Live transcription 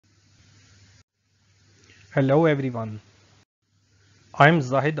Hello everyone, I'm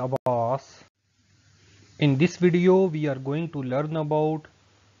Zahid Abbas. In this video we are going to learn about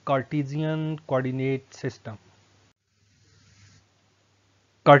Cartesian Coordinate System.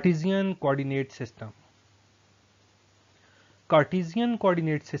 Cartesian Coordinate System. Cartesian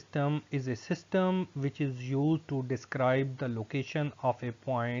Coordinate System is a system which is used to describe the location of a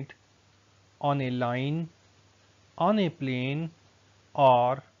point on a line, on a plane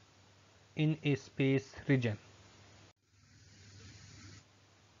or in a space region.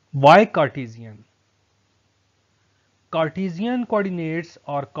 Why Cartesian? Cartesian coordinates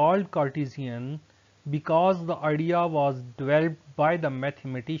are called Cartesian because the idea was developed by the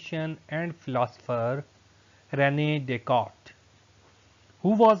mathematician and philosopher René Descartes,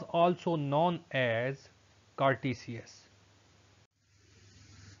 who was also known as Cartesius.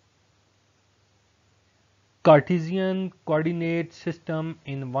 Cartesian coordinate system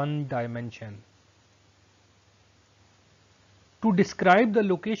in one dimension. To describe the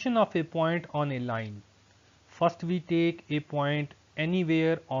location of a point on a line, first we take a point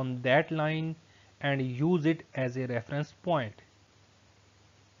anywhere on that line and use it as a reference point.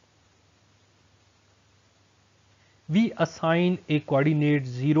 We assign a coordinate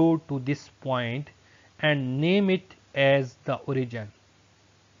 0 to this point and name it as the origin.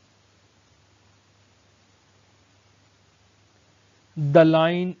 The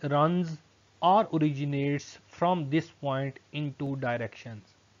line runs or originates from this point in two directions.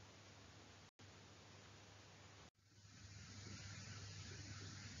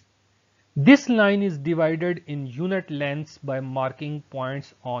 This line is divided in unit lengths by marking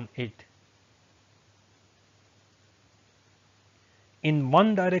points on it. In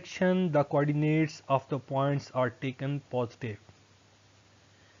one direction, the coordinates of the points are taken positive,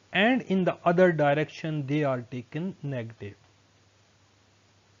 and in the other direction they are taken negative.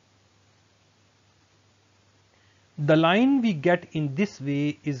 The line we get in this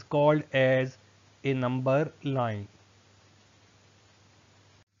way is called as a number line.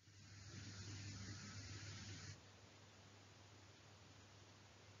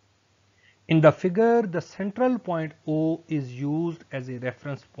 In the figure, the central point O is used as a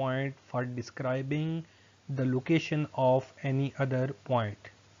reference point for describing the location of any other point.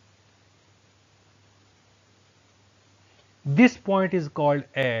 This point is called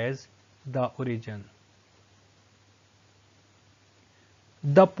as the origin.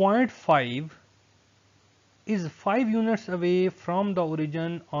 The point 5 is 5 units away from the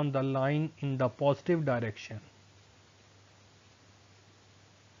origin on the line in the positive direction.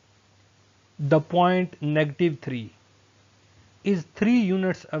 The point -3 is 3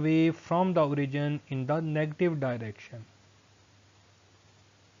 units away from the origin in the negative direction.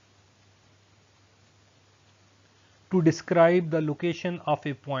 To describe the location of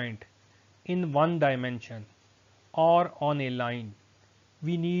a point in one dimension or on a line,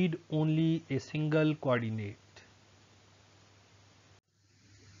 we need only a single coordinate.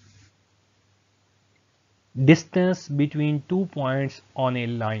 Distance between two points on a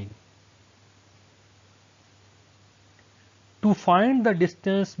line. To find the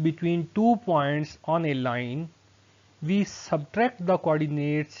distance between 2 points on a line, we subtract the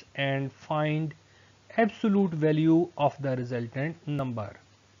coordinates and find absolute value of the resultant number.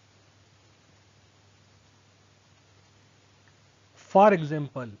 For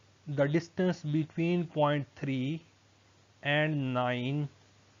example, the distance between point 3 and 9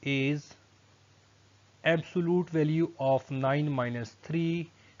 is absolute value of 9 minus 3,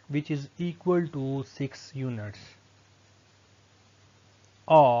 which is equal to 6 units.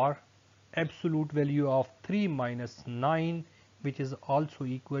 Or absolute value of 3 minus 9, which is also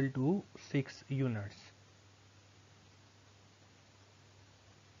equal to 6 units.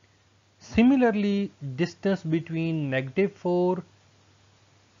 Similarly, distance between -4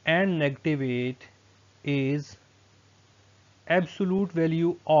 and -8 is absolute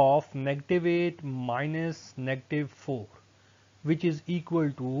value of -8 minus -4, which is equal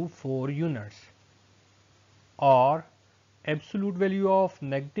to 4 units. Or absolute value of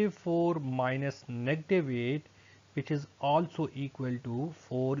 -4 minus -8, which is also equal to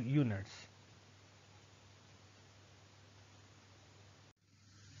 4 units.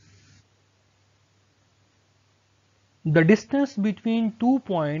 The distance between 2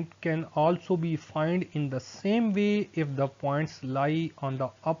 points can also be found in the same way if the points lie on the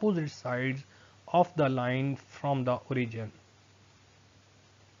opposite sides of the line from the origin.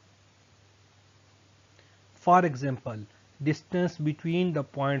 For example, distance between the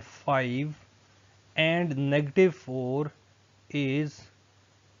point 5 and -4 is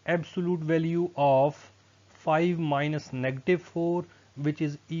absolute value of 5 minus -4, which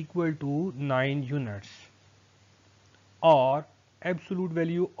is equal to 9 units. or absolute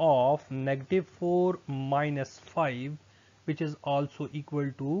value of -4 minus 5, which is also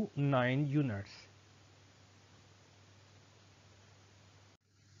equal to 9 units.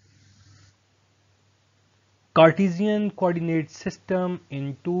 Cartesian coordinate system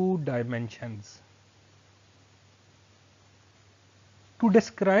in 2 dimensions. To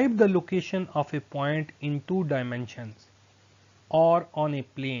describe the location of a point in 2 dimensions or on a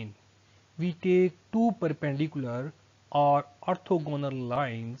plane, we take two perpendicular or orthogonal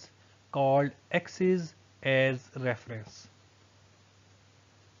lines called axes as reference.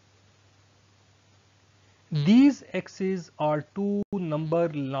 These axes are two number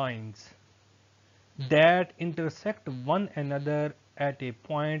lines that intersect one another at a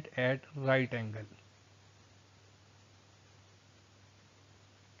point at right angle.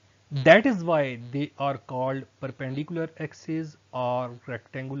 That is why they are called perpendicular axes or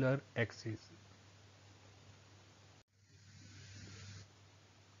rectangular axes.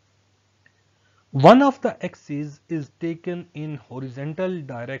 One of the axes is taken in horizontal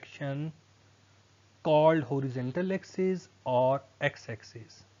direction called horizontal axis or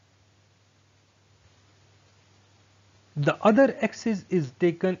x-axis. The other axis is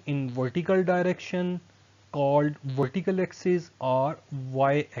taken in vertical direction called vertical axis or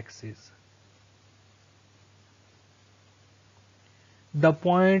y-axis. The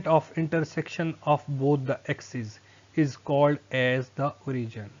point of intersection of both the axes is called as the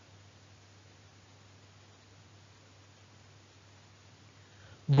origin.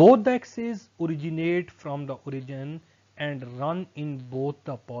 Both the axes originate from the origin and run in both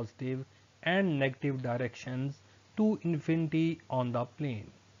the positive and negative directions to infinity on the plane.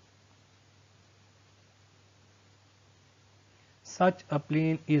 Such a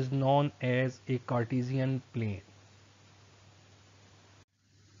plane is known as a Cartesian plane.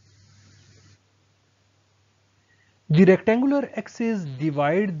 The rectangular axes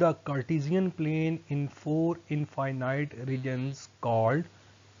divide the Cartesian plane in four infinite regions called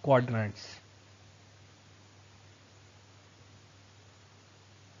quadrants.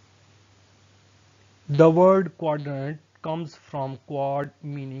 The word quadrant comes from quad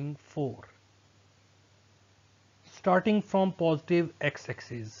meaning four. Starting from positive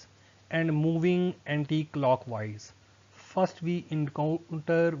x-axis and moving anti-clockwise, first we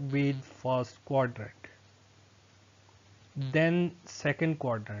encounter with first quadrant, then second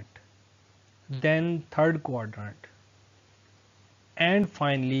quadrant, then third quadrant, and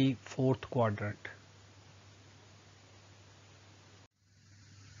finally fourth quadrant.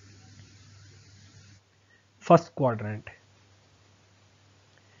 First quadrant.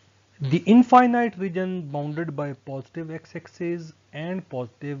 The infinite region bounded by positive x-axis and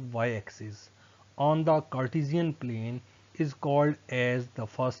positive y-axis on the Cartesian plane is called as the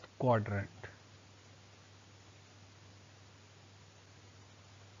first quadrant.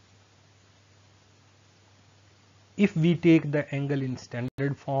 If we take the angle in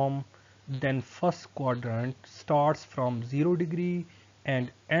standard form, then first quadrant starts from 0 degree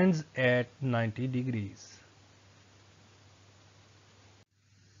and ends at 90 degrees.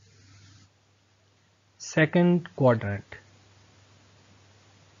 Second quadrant.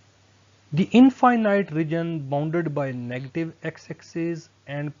 The infinite region bounded by negative x-axis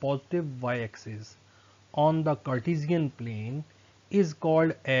and positive y-axis on the Cartesian plane is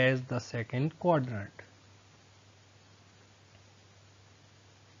called as the second quadrant.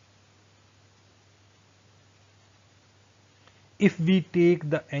 If we take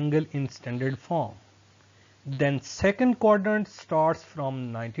the angle in standard form, then second quadrant starts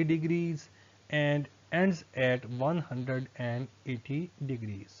from 90 degrees and ends at 180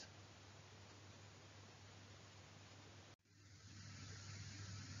 degrees.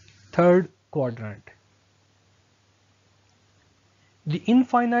 Third quadrant. The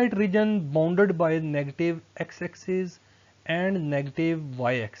infinite region bounded by negative x-axis and negative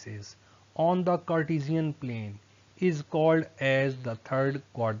y-axis on the Cartesian plane is called as the third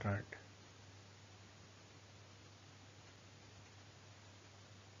quadrant.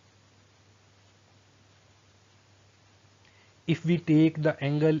 If we take the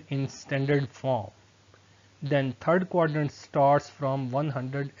angle in standard form, then third quadrant starts from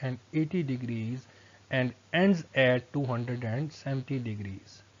 180 degrees and ends at 270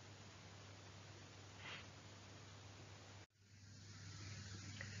 degrees.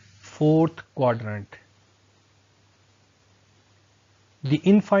 Fourth quadrant. The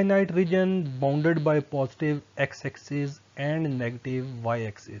infinite region bounded by positive x-axis and negative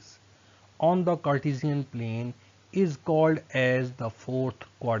y-axis on the Cartesian plane is called as the fourth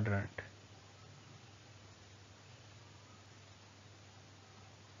quadrant.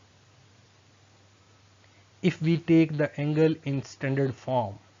 If we take the angle in standard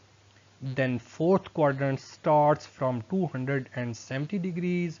form, then fourth quadrant starts from 270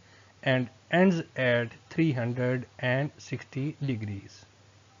 degrees and ends at 360 degrees.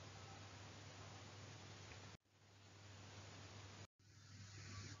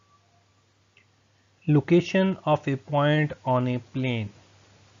 Location of a point on a plane.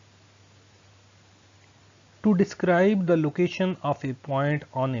 To describe the location of a point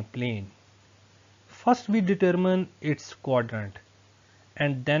on a plane, first we determine its quadrant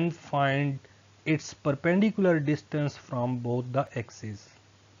and then find its perpendicular distance from both the axes.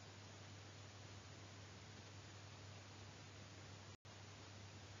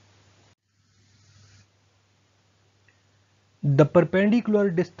 The perpendicular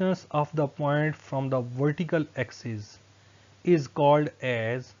distance of the point from the vertical axis is called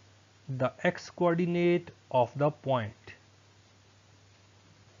as the x-coordinate of the point.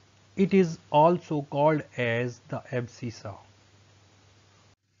 It is also called as the abscissa.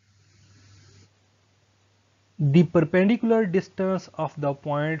 The perpendicular distance of the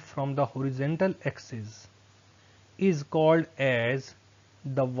point from the horizontal axis is called as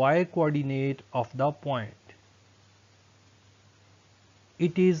the y-coordinate of the point.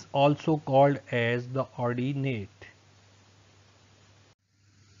 It is also called as the ordinate.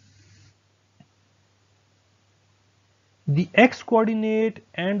 The x-coordinate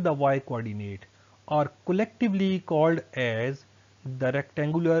and the y-coordinate are collectively called as the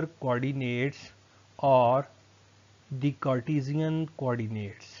rectangular coordinates or the Cartesian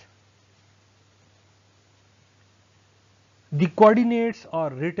coordinates. The coordinates are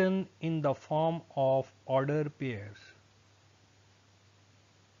written in the form of order pairs.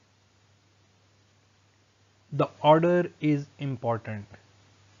 The order is important.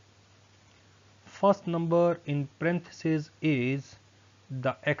 First number in parentheses is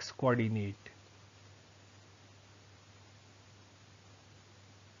the x-coordinate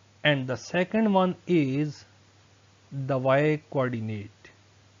and the second one is the y-coordinate.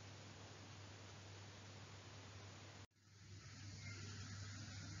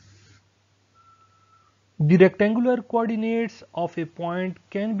 The rectangular coordinates of a point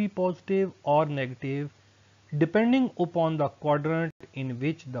can be positive or negative depending upon the quadrant in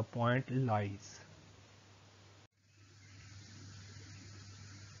which the point lies.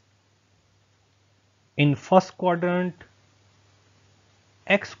 In first quadrant,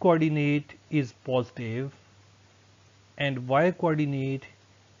 x-coordinate is positive and y-coordinate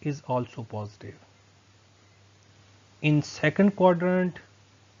is also positive. In second quadrant,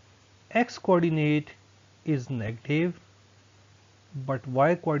 x-coordinate is negative but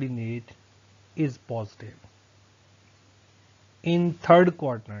y-coordinate is positive. In third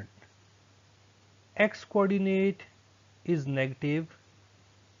quadrant, x-coordinate is negative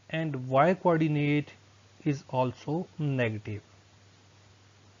and y-coordinate is also negative.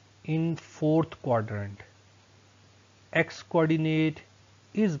 In fourth quadrant, x-coordinate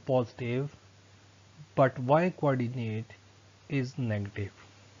is positive but y-coordinate is negative.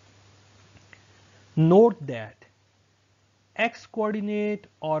 Note that x-coordinate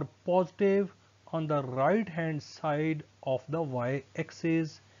are positive on the right hand side of the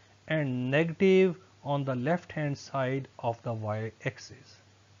y-axis and negative on the left hand side of the y-axis.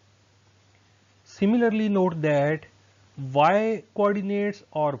 Similarly, note that y-coordinates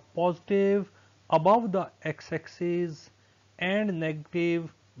are positive above the x-axis and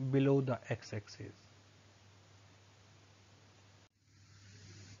negative below the x-axis.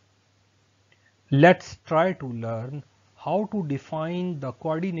 Let's try to learn how to define the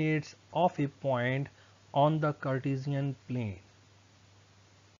coordinates of a point on the Cartesian plane.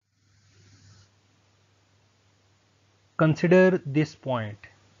 Consider this point.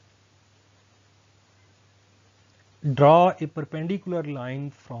 Draw a perpendicular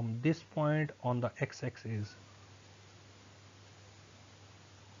line from this point on the x-axis.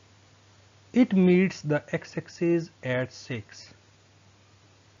 It meets the x-axis at 6.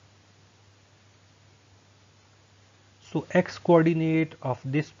 So x-coordinate of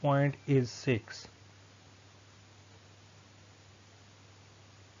this point is 6.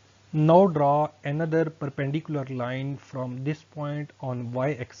 Now draw another perpendicular line from this point on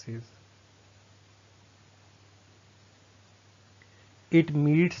y-axis. It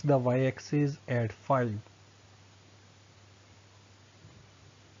meets the y-axis at 5.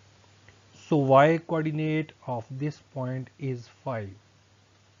 So y-coordinate of this point is 5.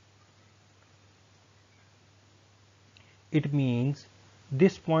 It means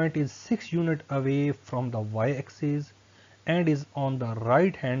this point is 6 units away from the y-axis and is on the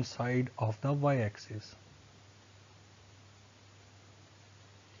right hand side of the y-axis.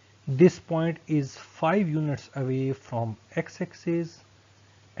 This point is 5 units away from x-axis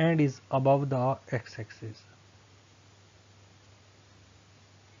and is above the x-axis.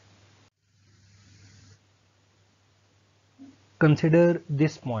 Consider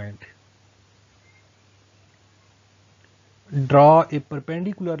this point. Draw a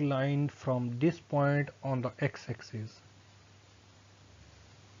perpendicular line from this point on the x-axis.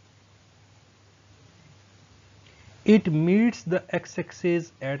 It meets the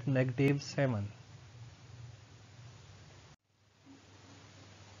x-axis at -7.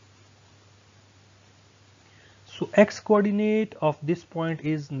 So x-coordinate of this point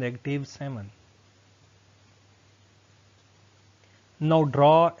is -7. Now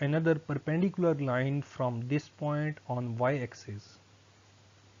draw another perpendicular line from this point on y-axis.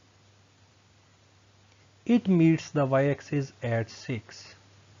 It meets the y-axis at 6.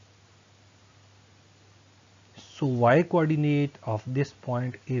 So y-coordinate of this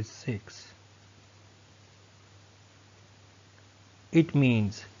point is 6. It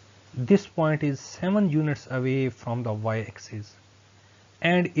means this point is 7 units away from the y-axis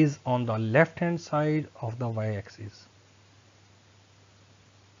and is on the left hand side of the y-axis.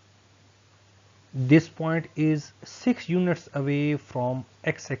 This point is 6 units away from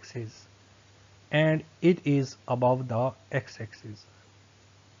x-axis and it is above the x-axis.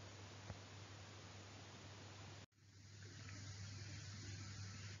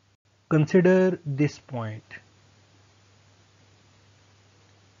 Consider this point.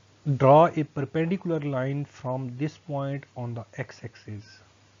 Draw a perpendicular line from this point on the x-axis.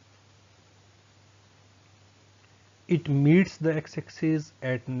 It meets the x-axis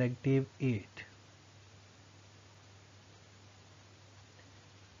at -8.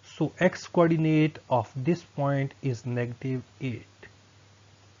 So x-coordinate of this point is -8.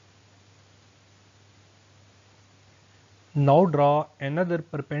 Now draw another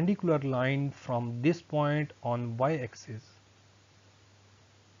perpendicular line from this point on y-axis.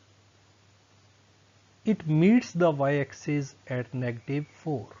 It meets the y-axis at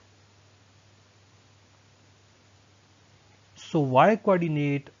 -4. So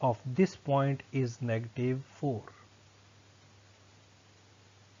y-coordinate of this point is -4.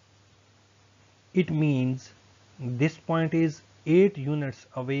 It means this point is 8 units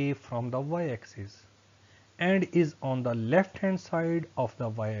away from the y-axis and is on the left hand side of the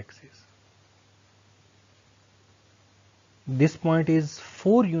y-axis. This point is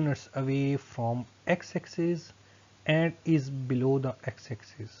 4 units away from x-axis and is below the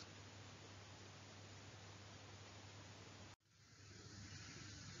x-axis.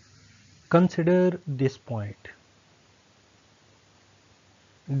 Consider this point.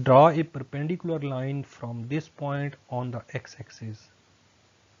 Draw a perpendicular line from this point on the x-axis.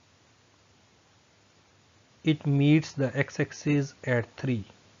 It meets the x-axis at 3.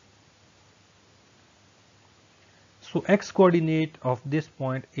 So x-coordinate of this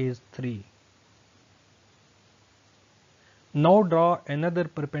point is 3. Now draw another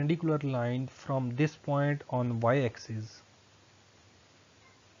perpendicular line from this point on y-axis.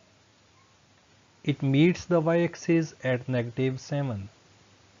 It meets the y-axis at -7.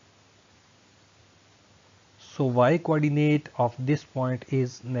 So y-coordinate of this point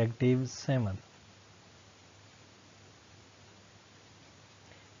is -7.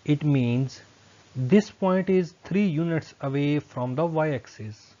 It means this point is 3 units away from the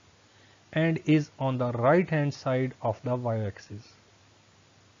y-axis and is on the right hand side of the y-axis.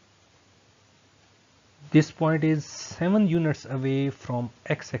 This point is 7 units away from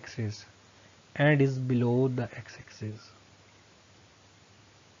x-axis and is below the x-axis.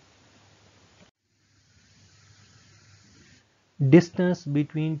 Distance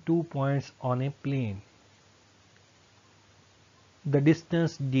between two points on a plane. The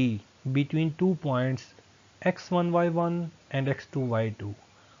distance d between two points x1 y1 and x2 y2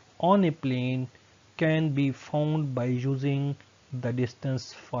 on a plane can be found by using the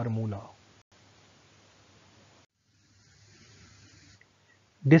distance formula.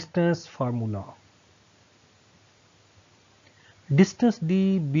 Distance formula. Distance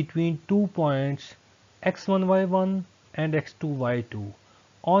d between two points x1 y1 and x2 y2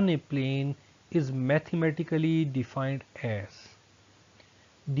 on a plane is mathematically defined as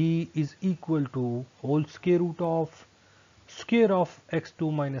d is equal to whole square root of square of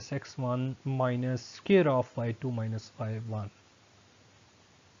x2 minus x1 minus square of y2 minus y1.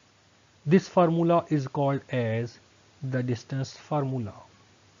 This formula is called as the distance formula.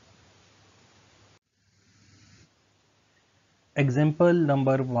 Example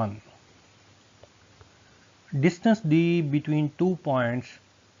number 1. Distance d between two points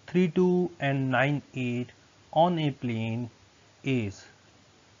 3, 2 and 9, 8 on a plane is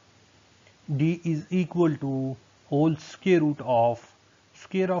d is equal to whole square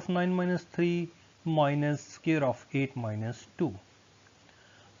of 9 minus 3 minus square of 8 minus 2.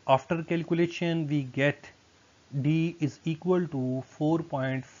 After calculation we get d is equal to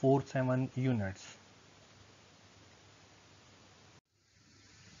 4.47 units.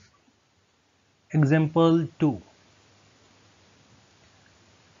 Example 2.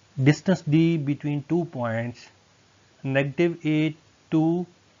 Distance d between 2 points -8, 2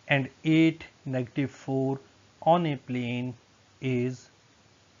 and 8, -4 on a plane is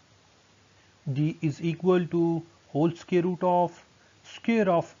d is equal to whole square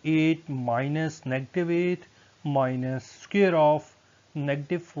of 8 minus -8 minus square of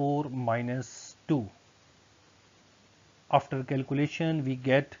 -4 minus 2. After calculation we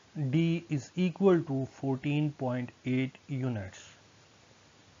get d is equal to 14.8 units.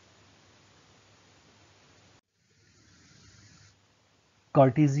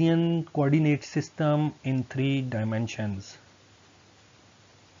 Cartesian coordinate system in 3 dimensions.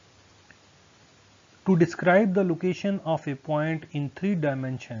 To describe the location of a point in 3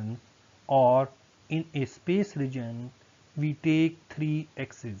 dimensions or in a space region, we take 3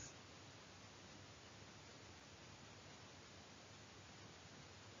 axes.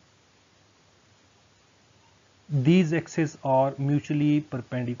 These axes are mutually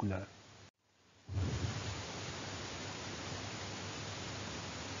perpendicular.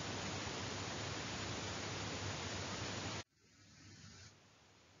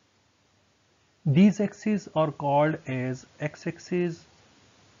 These axes are called as x-axis,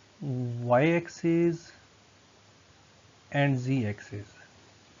 y-axis and z-axis.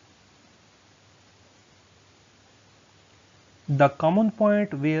 The common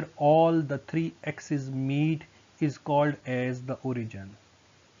point where all the 3 axes meet is called as the origin.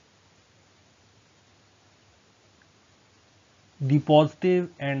 The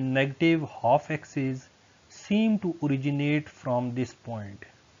positive and negative half axes seem to originate from this point.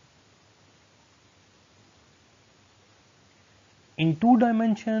 In 2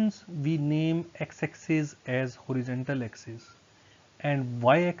 dimensions, we name x-axis as horizontal axis and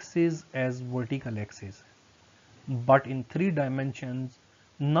y-axis as vertical axis. But in 3 dimensions,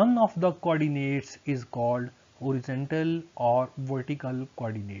 none of the coordinates is called horizontal or vertical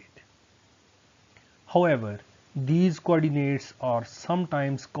coordinate. However, these coordinates are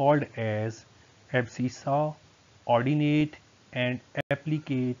sometimes called as abscissa, ordinate and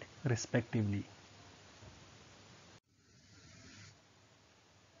applicate respectively.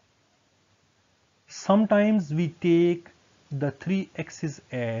 Sometimes we take the 3 axes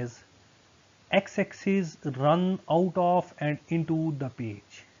as x-axis run out of and into the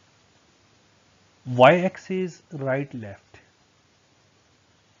page, y-axis right left,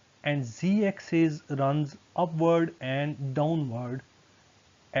 and z-axis runs upward and downward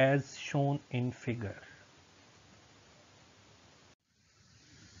as shown in figure.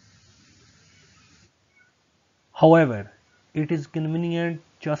 However, it is convenient,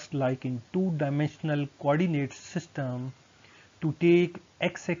 just like in 2-dimensional coordinate system, to take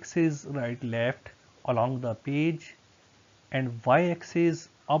x-axis right left along the page and y-axis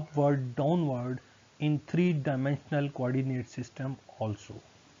upward downward in 3-dimensional coordinate system also.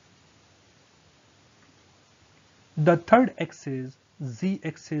 The third axis,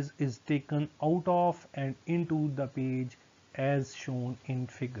 z-axis, is taken out of and into the page as shown in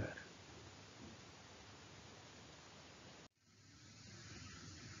figure.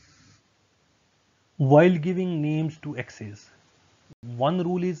 While giving names to axes, one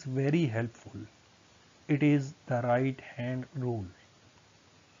rule is very helpful. It is the right hand rule.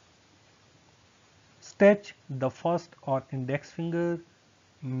 Stretch the first or index finger,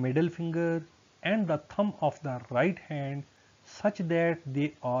 middle finger and the thumb of the right hand such that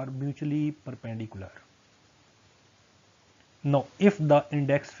they are mutually perpendicular. Now if the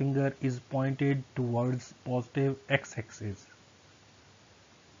index finger is pointed towards positive x-axis,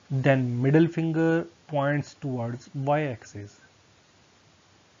 then middle finger points towards y-axis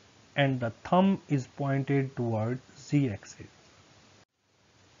and the thumb is pointed towards z-axis.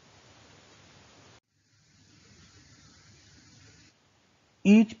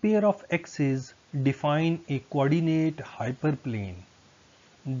 Each pair of axes define a coordinate hyperplane,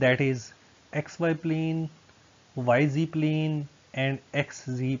 that is xy plane, yz plane and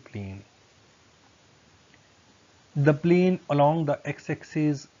xz plane. The plane along the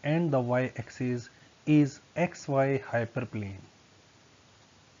x-axis and the y-axis is xy hyperplane.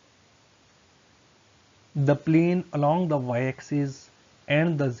 The plane along the y-axis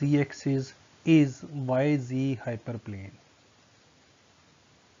and the z-axis is yz hyperplane.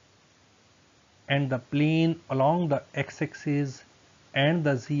 And the plane along the x-axis and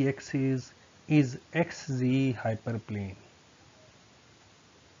the z-axis is xz hyperplane.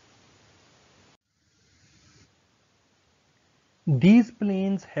 These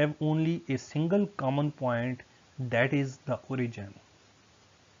planes have only a single common point, that is the origin.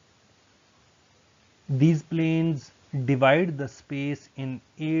 These planes divide the space in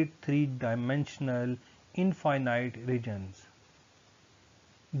 8 three-dimensional infinite regions.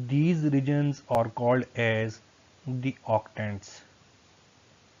 These regions are called as the octants.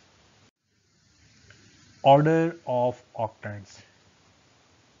 Order of octants.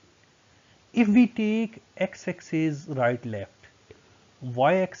 If we take x-axis right left,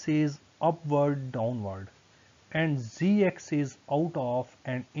 y-axis upward downward, and z-axis out of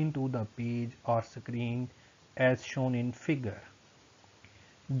and into the page or screen as shown in figure,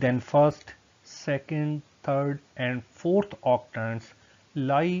 then first, second, third and fourth octants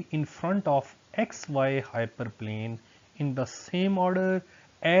lie in front of xy hyperplane in the same order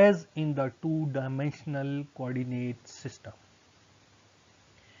as in the two-dimensional coordinate system.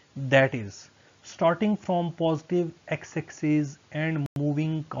 That is, starting from positive x-axis and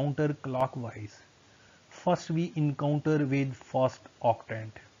moving counterclockwise. First we encounter with first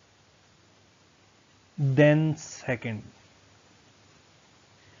octant, then second,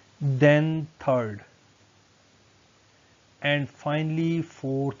 then third, and finally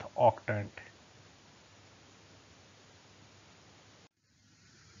fourth octant.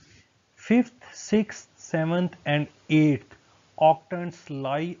 Fifth, sixth, seventh and eighth octants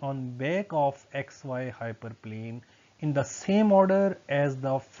lie on back of xy hyperplane in the same order as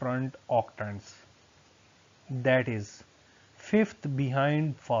the front octants. That is, fifth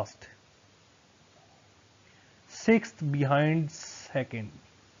behind first, sixth behind second,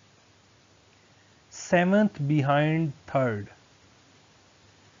 seventh behind third,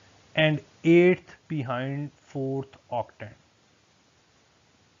 and eighth behind fourth octant.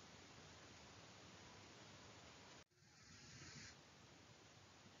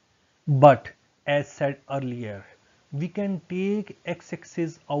 But as said earlier, we can take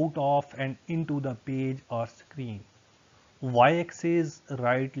x-axis out of and into the page or screen, y-axis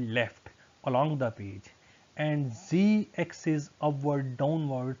right left along the page, and z-axis upward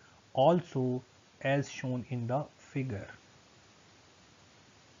downward also as shown in the figure.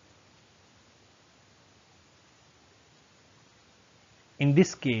 In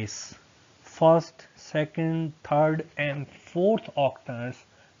this case, first, second, third and fourth octants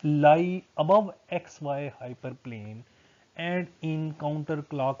lie above xy hyperplane and in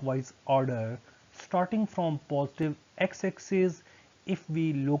counterclockwise order, starting from positive x-axis if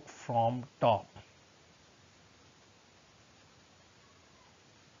we look from top.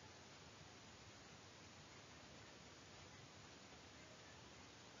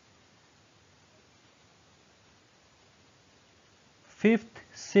 Fifth,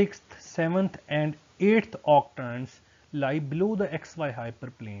 sixth, seventh and eighth octants lie below the xy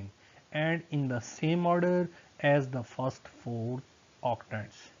hyperplane and in the same order as the first four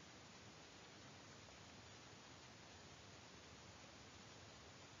octants.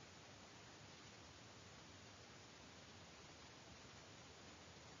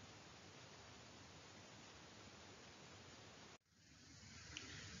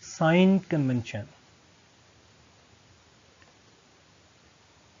 Sign convention.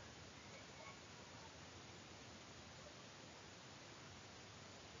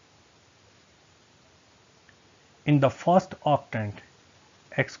 In the first octant,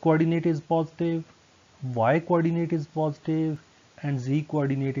 x coordinate is positive, y coordinate is positive and z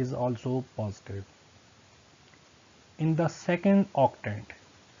coordinate is also positive. In the second octant,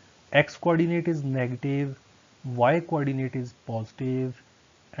 x coordinate is negative, y coordinate is positive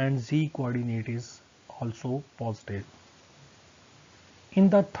and z coordinate is also positive. In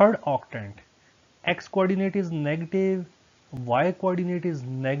the third octant, x coordinate is negative, y coordinate is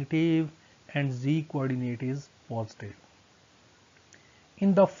negative and z coordinate is positive.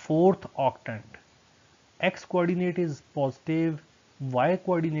 In the fourth octant, x coordinate is positive, y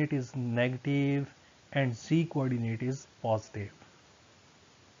coordinate is negative and z coordinate is positive.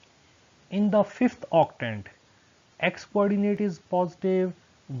 In the fifth octant, x coordinate is positive,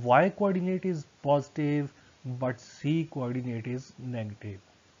 y coordinate is positive but z coordinate is negative.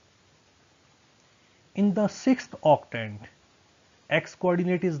 In the sixth octant, x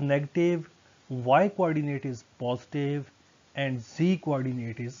coordinate is negative, y coordinate is positive and z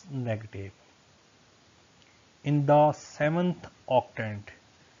coordinate is negative. In the seventh octant,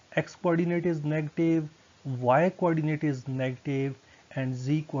 x coordinate is negative, y coordinate is negative and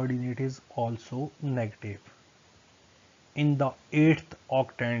z coordinate is also negative. In the eighth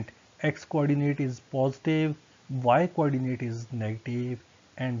octant, x coordinate is positive, y coordinate is negative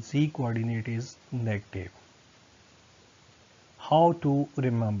and z coordinate is negative. How to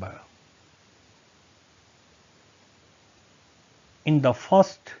remember? In the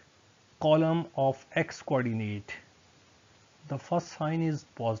first column of x coordinate, the first sign is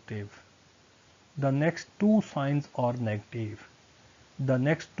positive. The next two signs are negative. The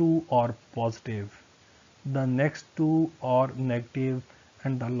next two are positive. The next two are negative,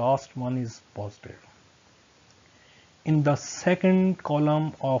 and the last one is positive. In the second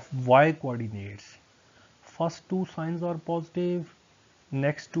column of y coordinates, first two signs are positive,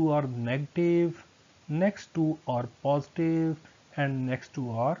 next two are negative, next two are positive, and next two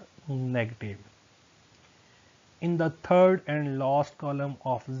are negative. In the third and last column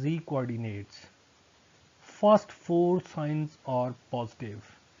of z coordinates, first four signs are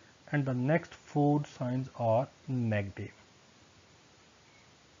positive and the next four signs are negative.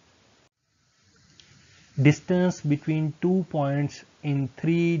 Distance between two points in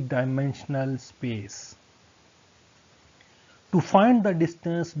three-dimensional space. To find the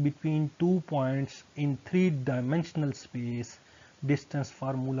distance between two points in three-dimensional space, distance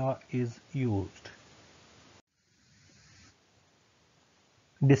formula is used.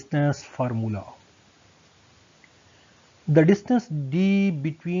 Distance formula. The distance d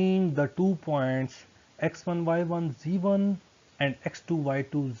between the two points x1, y1, z1 and x2,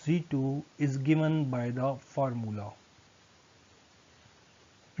 y2, z2 is given by the formula.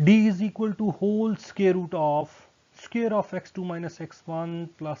 D is equal to whole square root of square of x2 minus x1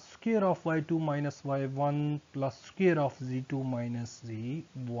 plus square of y2 minus y1 plus square of z2 minus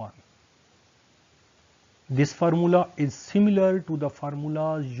z1. This formula is similar to the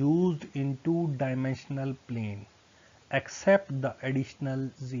formula used in two-dimensional plane, except the additional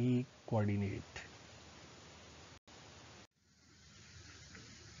z coordinate.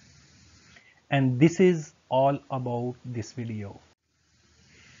 And this is all about this video.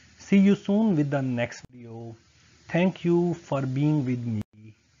 See you soon with the next video. Thank you for being with me.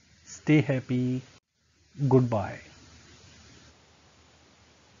 Stay happy. Goodbye.